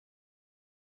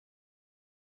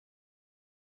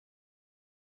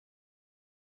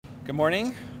Good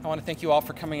morning. I want to thank you all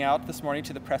for coming out this morning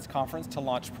to the press conference to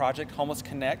launch Project Homeless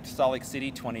Connect Salt Lake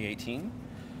City 2018.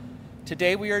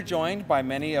 Today we are joined by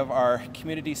many of our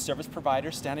community service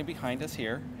providers standing behind us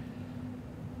here.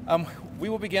 We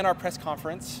will begin our press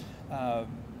conference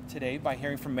today by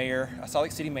hearing from Salt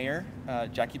Lake City Mayor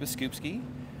Jackie Biskupski.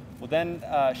 Well, then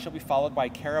she'll be followed by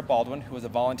Kara Baldwin, who is a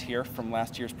volunteer from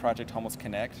last year's Project Homeless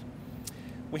Connect.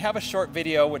 We have a short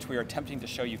video which we are attempting to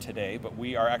show you today, but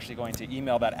we are actually going to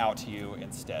email that out to you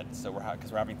instead. So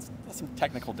because we're having some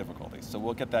technical difficulties, so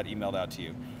we'll get that emailed out to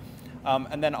you.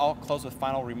 And then I'll close with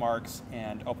final remarks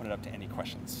and open it up to any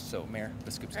questions. So Mayor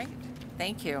Biskupski. Great.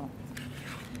 Thank you.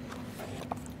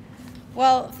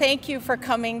 Well, thank you for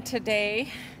coming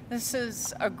today. This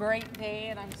is a great day,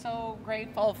 and I'm so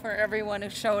grateful for everyone who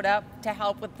showed up to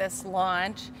help with this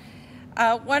launch.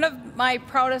 One of my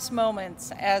proudest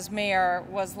moments as mayor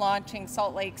was launching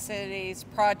Salt Lake City's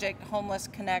Project Homeless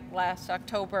Connect last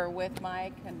October with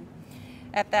Mike, and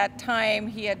at that time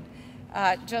he had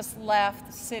just left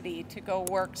the city to go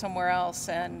work somewhere else,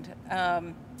 and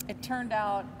it turned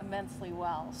out immensely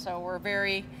well. So we're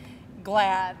very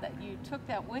glad that you took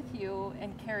that with you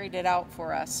and carried it out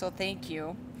for us, so thank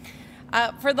you.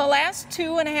 For the last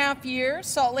 2.5 years,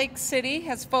 Salt Lake City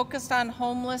has focused on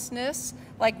homelessness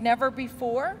like never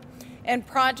before, and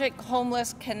Project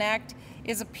Homeless Connect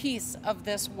is a piece of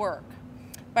this work.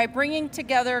 By bringing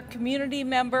together community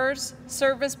members,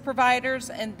 service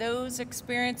providers, and those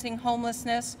experiencing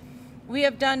homelessness, we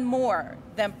have done more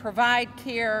than provide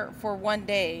care for one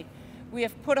day. We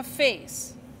have put a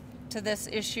face to this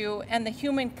issue and the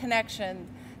human connection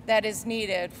that is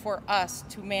needed for us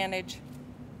to manage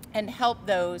and help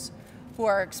those who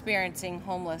are experiencing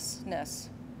homelessness.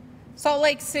 Salt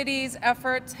Lake City's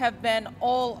efforts have been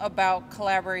all about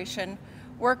collaboration,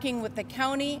 working with the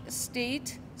county,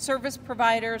 state, service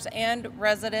providers, and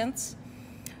residents.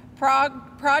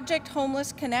 Project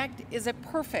Homeless Connect is a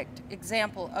perfect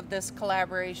example of this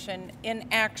collaboration in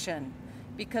action,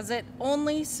 because it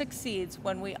only succeeds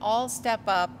when we all step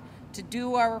up to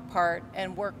do our part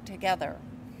and work together.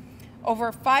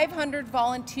 Over 500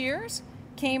 volunteers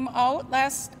came out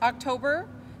last October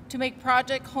to make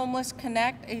Project Homeless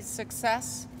Connect a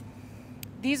success.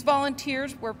 These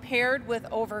volunteers were paired with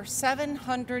over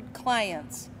 700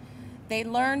 clients. They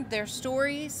learned their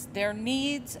stories, their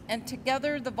needs, and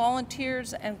together the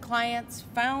volunteers and clients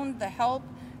found the help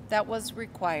that was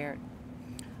required.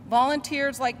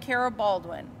 Volunteers like Kara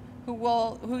Baldwin,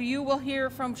 who you will hear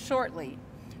from shortly,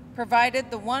 provided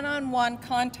the one-on-one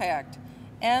contact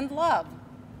and love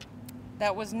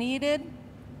that was needed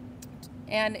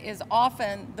and is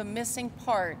often the missing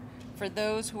part for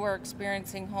those who are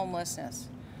experiencing homelessness.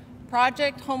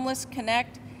 Project Homeless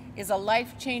Connect is a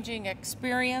life-changing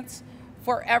experience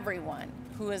for everyone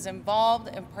who is involved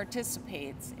and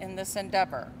participates in this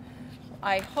endeavor.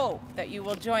 I hope that you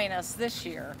will join us this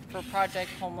year for Project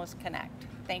Homeless Connect.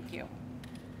 Thank you.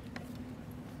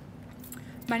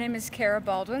 My name is Kara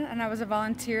Baldwin, and I was a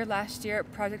volunteer last year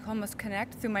at Project Homeless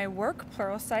Connect through my work,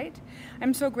 Pluralsight.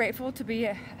 I'm so grateful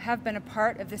to have been a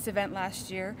part of this event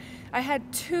last year. I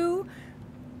had two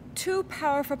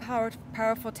powerful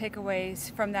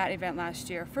takeaways from that event last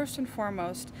year. First and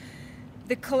foremost,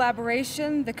 the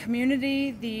collaboration, the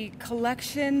community, the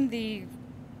collection, the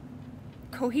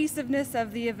cohesiveness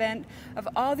of the event, of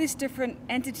all these different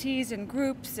entities and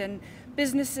groups and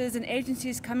businesses and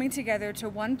agencies coming together to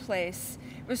one place.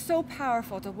 It was so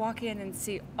powerful to walk in and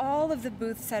see all of the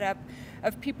booths set up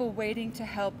of people waiting to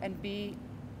help and be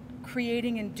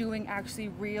creating and doing actually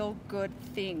real good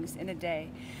things in a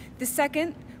day. The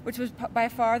second, which was by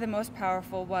far the most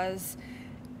powerful, was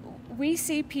we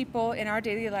see people in our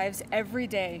daily lives every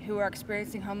day who are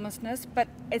experiencing homelessness, but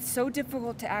it's so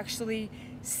difficult to actually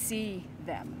see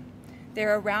them.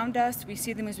 They're around us. We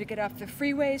see them as we get off the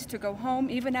freeways to go home,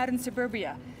 even out in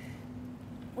suburbia.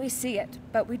 We see it,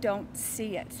 but we don't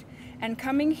see it. And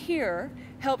coming here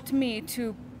helped me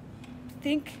to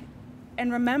think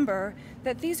and remember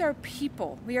that these are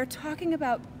people. We are talking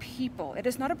about people. It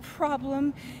is not a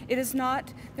problem.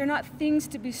 They're not things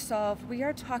to be solved. We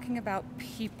are talking about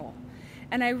people.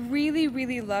 And I really,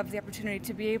 really love the opportunity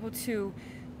to be able to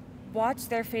watch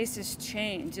their faces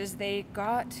change as they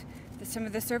got some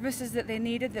of the services that they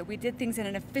needed, that we did things in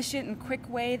an efficient and quick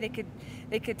way. They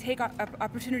could take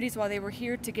opportunities while they were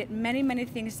here to get many, many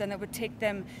things done that would take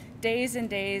them days and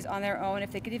days on their own,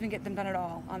 if they could even get them done at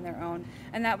all on their own.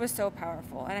 And that was so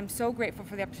powerful. And I'm so grateful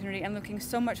for the opportunity and looking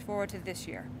so much forward to this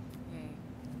year. Yay.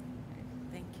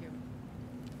 Thank you.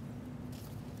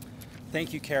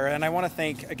 Thank you, Kara. And I want to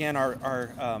thank, again, our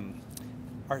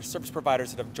our service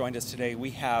providers that have joined us today.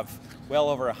 We have well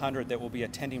over 100 that will be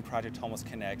attending Project Homeless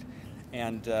Connect,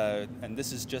 and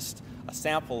this is just a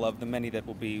sample of the many that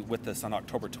will be with us on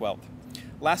October 12th.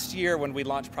 Last year when we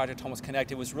launched Project Homeless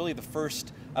Connect, it was really the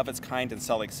first of its kind in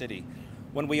Salt Lake City.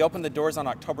 When we opened the doors on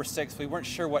October 6th, we weren't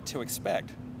sure what to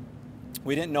expect.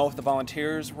 We didn't know if the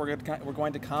volunteers were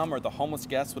going to come or the homeless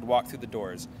guests would walk through the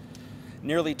doors.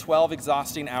 Nearly 12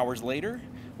 exhausting hours later,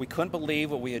 we couldn't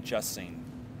believe what we had just seen.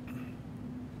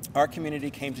 Our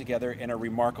community came together in a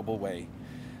remarkable way.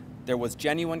 There was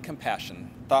genuine compassion,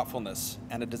 thoughtfulness,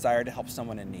 and a desire to help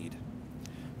someone in need.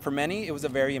 For many, it was a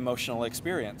very emotional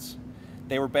experience.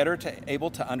 They were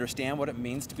able to understand what it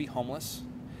means to be homeless,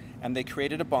 and they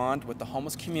created a bond with the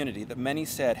homeless community that many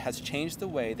said has changed the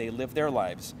way they live their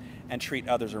lives and treat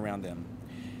others around them.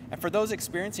 And for those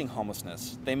experiencing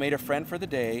homelessness, they made a friend for the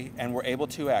day and were able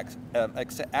to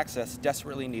access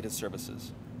desperately needed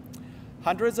services.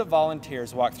 Hundreds of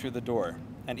volunteers walked through the door,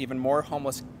 and even more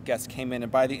homeless guests came in,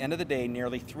 and by the end of the day,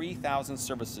 nearly 3,000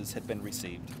 services had been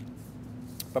received.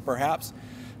 But perhaps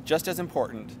just as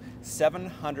important,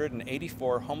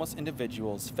 784 homeless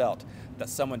individuals felt that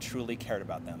someone truly cared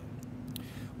about them.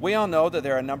 We all know that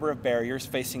there are a number of barriers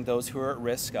facing those who are at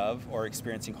risk of or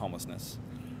experiencing homelessness.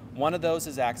 One of those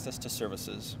is access to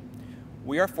services.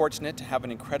 We are fortunate to have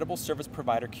an incredible service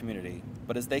provider community,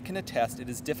 but as they can attest, it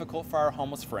is difficult for our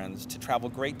homeless friends to travel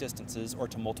great distances or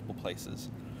to multiple places.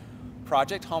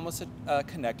 Project Homeless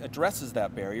Connect addresses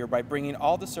that barrier by bringing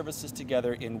all the services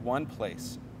together in one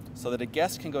place, so that a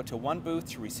guest can go to one booth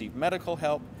to receive medical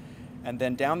help, and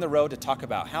then down the road to talk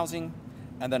about housing,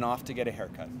 and then off to get a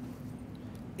haircut.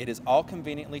 It is all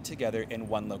conveniently together in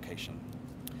one location.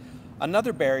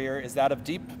 Another barrier is that of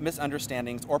deep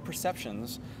misunderstandings or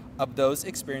perceptions of those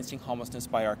experiencing homelessness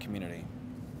by our community.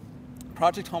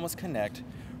 Project Homeless Connect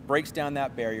breaks down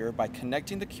that barrier by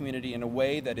connecting the community in a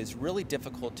way that is really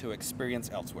difficult to experience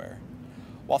elsewhere.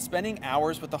 While spending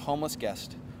hours with the homeless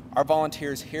guest, our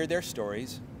volunteers hear their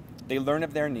stories, they learn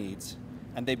of their needs,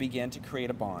 and they begin to create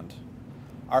a bond.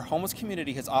 Our homeless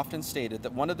community has often stated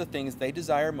that one of the things they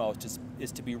desire most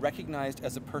is to be recognized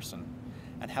as a person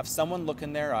and have someone look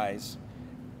in their eyes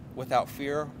without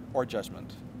fear or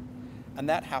judgment. And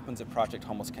that happens at Project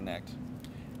Homeless Connect.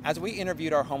 As we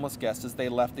interviewed our homeless guests as they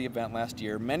left the event last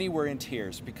year, many were in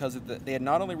tears because they had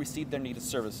not only received their needed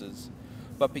services,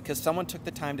 but because someone took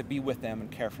the time to be with them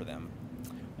and care for them.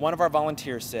 One of our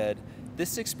volunteers said,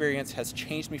 "This experience has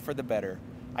changed me for the better.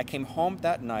 I came home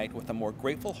that night with a more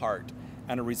grateful heart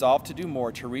and a resolve to do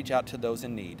more to reach out to those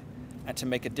in need and to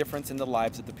make a difference in the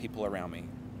lives of the people around me."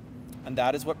 And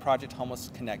that is what Project Homeless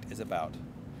Connect is about.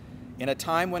 In a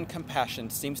time when compassion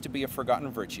seems to be a forgotten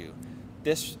virtue,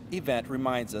 this event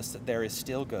reminds us that there is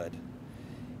still good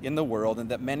in the world and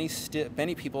that many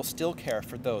people still care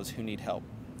for those who need help.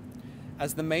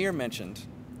 As the mayor mentioned,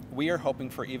 we are hoping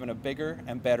for even a bigger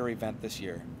and better event this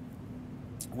year.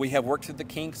 We have worked through the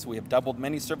kinks, we have doubled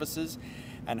many services,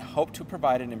 and hope to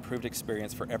provide an improved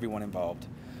experience for everyone involved.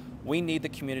 We need the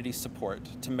community's support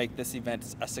to make this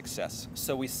event a success,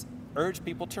 so we urge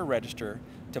people to register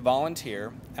to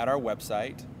volunteer at our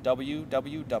website,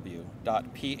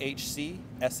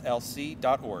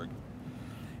 www.phcslc.org,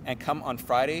 and come on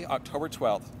Friday, October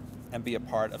 12th, and be a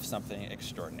part of something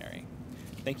extraordinary.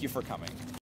 Thank you for coming.